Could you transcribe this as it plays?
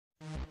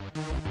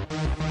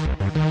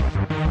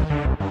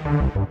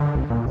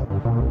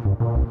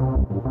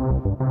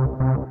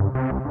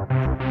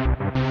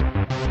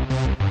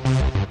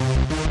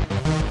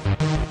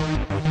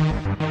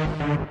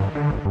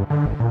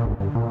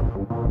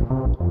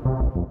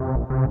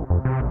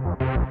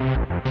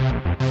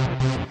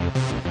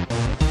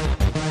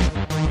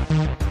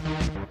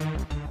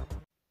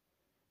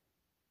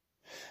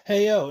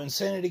Hey yo,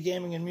 Insanity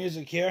Gaming and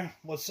Music here.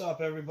 What's up,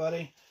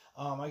 everybody?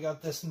 I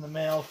got this in the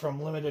mail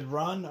from Limited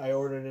Run. I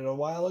ordered it a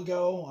while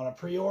ago on a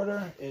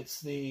pre-order.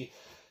 It's the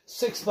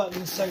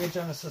 6-button Sega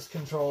Genesis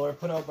controller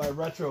put out by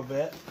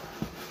Retrobit.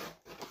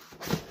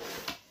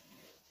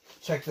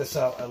 Check this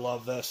out. I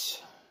love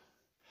this.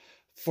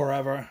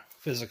 Forever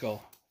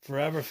physical.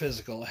 Forever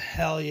physical.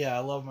 Hell yeah, I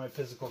love my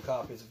physical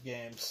copies of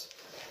games.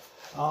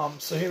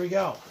 So here we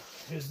go.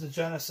 Here's the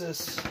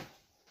Genesis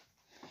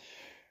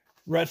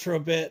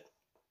Retrobit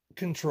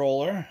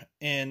controller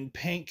in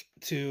pink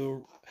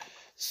to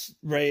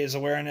raise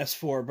awareness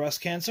for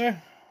breast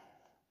cancer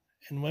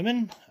in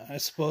women, I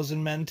suppose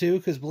in men too,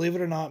 because believe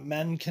it or not,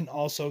 men can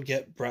also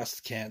get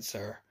breast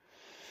cancer.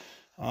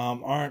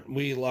 Aren't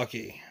we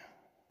lucky?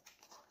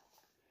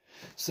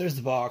 So there's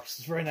the box.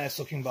 It's a very nice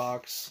looking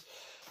box.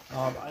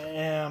 I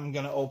am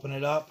going to open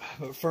it up,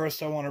 but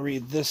first I want to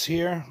read this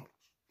here.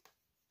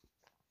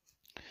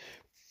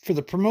 For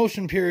the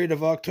promotion period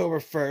of October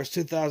 1st,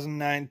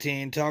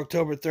 2019 to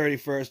October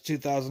 31st,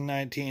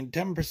 2019,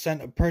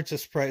 10% of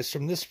purchase price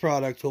from this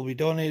product will be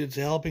donated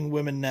to Helping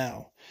Women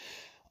Now.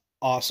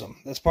 Awesome.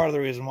 That's part of the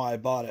reason why I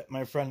bought it.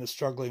 My friend is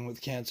struggling with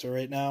cancer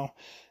right now,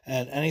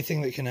 and anything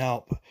that can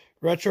help.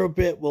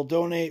 Retrobit will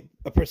donate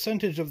a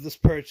percentage of this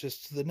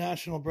purchase to the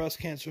National Breast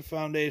Cancer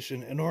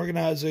Foundation, an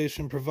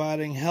organization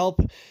providing help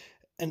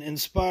and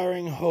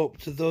inspiring hope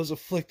to those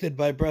afflicted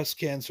by breast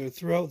cancer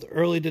throughout the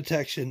early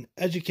detection,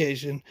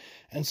 education,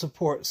 and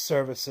support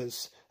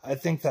services. I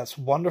think that's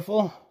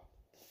wonderful.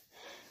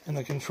 And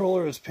the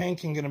controller is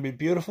pink and going to be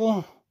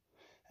beautiful.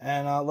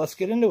 And let's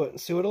get into it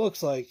and see what it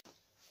looks like.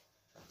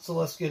 So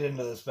let's get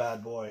into this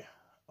bad boy.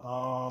 If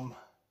I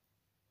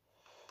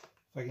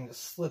can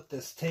just slip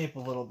this tape a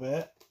little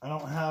bit. I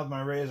don't have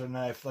my razor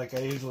knife like I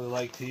usually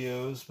like to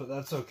use, but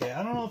that's okay.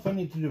 I don't know if I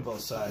need to do both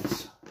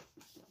sides.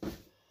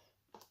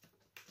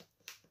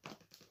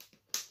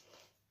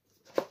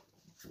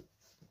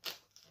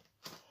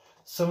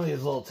 Some of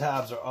these little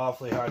tabs are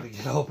awfully hard to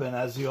get open,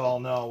 as you all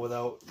know,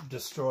 without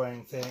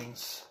destroying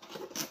things.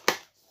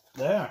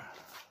 There.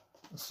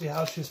 Let's see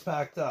how she's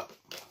packed up.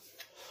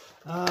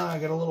 I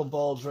got a little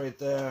bulge right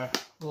there.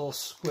 A little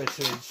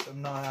squishage.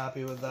 I'm not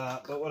happy with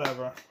that, but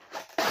whatever.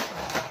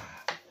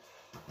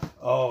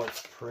 Oh,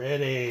 it's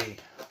pretty.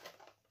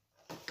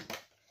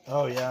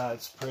 Oh, yeah,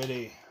 it's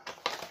pretty.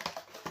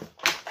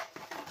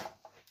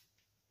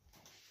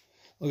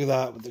 Look at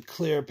that with the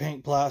clear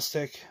pink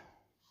plastic.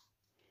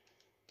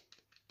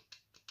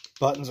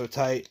 Buttons are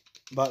tight.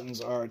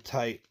 Buttons are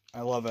tight.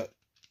 I love it.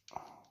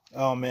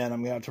 Oh man, I'm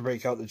going to have to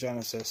break out the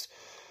Genesis.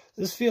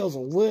 This feels a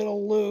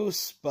little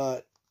loose,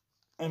 but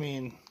I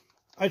mean,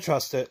 I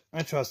trust it.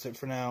 I trust it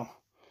for now.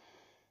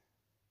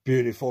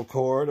 Beautiful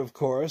cord, of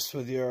course,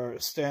 with your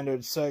standard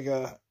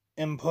Sega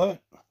input.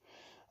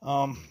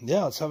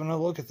 Yeah, let's have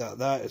another look at that.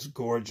 That is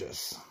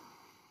gorgeous.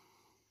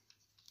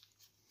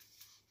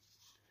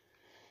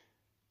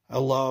 I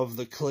love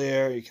the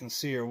clear. You can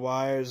see your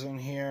wires in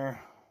here.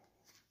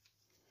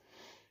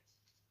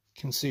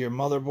 You can see your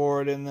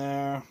motherboard in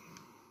there.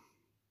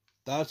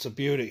 That's a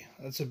beauty.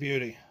 That's a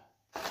beauty.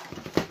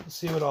 Let's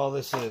see what all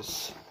this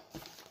is.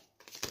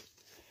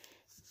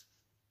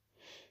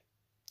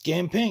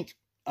 Game Pink.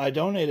 I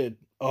donated.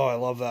 Oh, I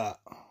love that.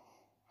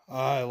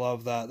 I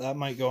love that. That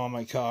might go on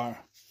my car.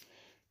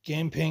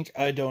 Game Pink.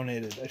 I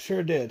donated. I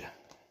sure did.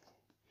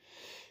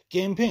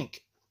 Game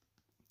Pink.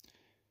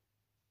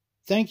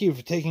 Thank you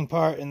for taking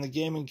part in the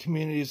gaming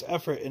community's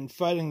effort in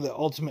fighting the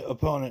ultimate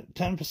opponent.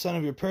 10%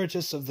 of your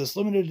purchase of this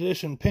limited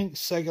edition pink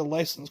Sega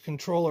licensed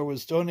controller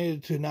was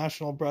donated to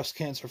National Breast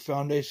Cancer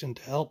Foundation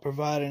to help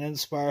provide and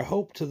inspire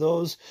hope to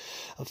those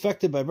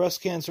affected by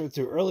breast cancer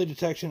through early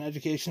detection,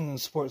 education,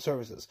 and support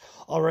services.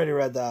 Already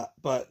read that,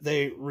 but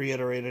they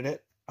reiterated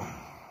it.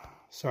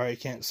 Sorry, I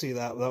can't see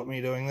that without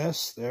me doing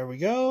this. There we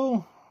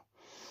go.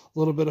 A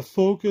little bit of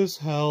focus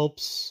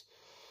helps.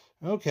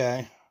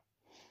 Okay.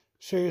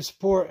 Share your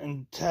support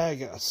and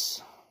tag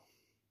us.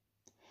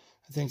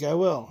 I think I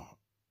will.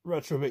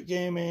 Retrobit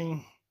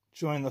Gaming.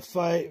 Join the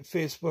fight.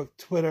 Facebook,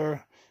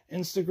 Twitter,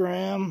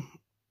 Instagram.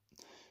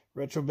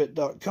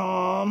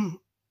 Retrobit.com.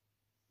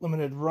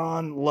 Limited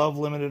Run. Love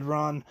Limited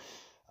Run.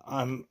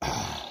 I've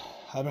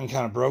been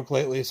kind of broke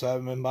lately, so I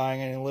haven't been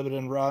buying any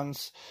limited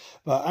runs.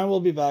 But I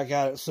will be back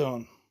at it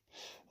soon.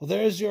 Well,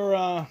 there's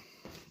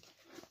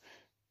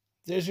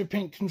your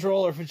pink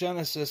controller for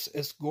Genesis.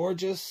 It's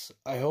gorgeous.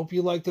 I hope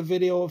you liked the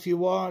video if you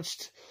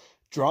watched.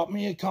 Drop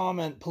me a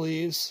comment,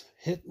 please.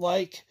 Hit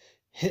like.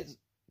 Hit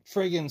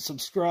friggin'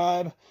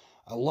 subscribe.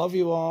 I love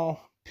you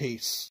all.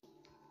 Peace.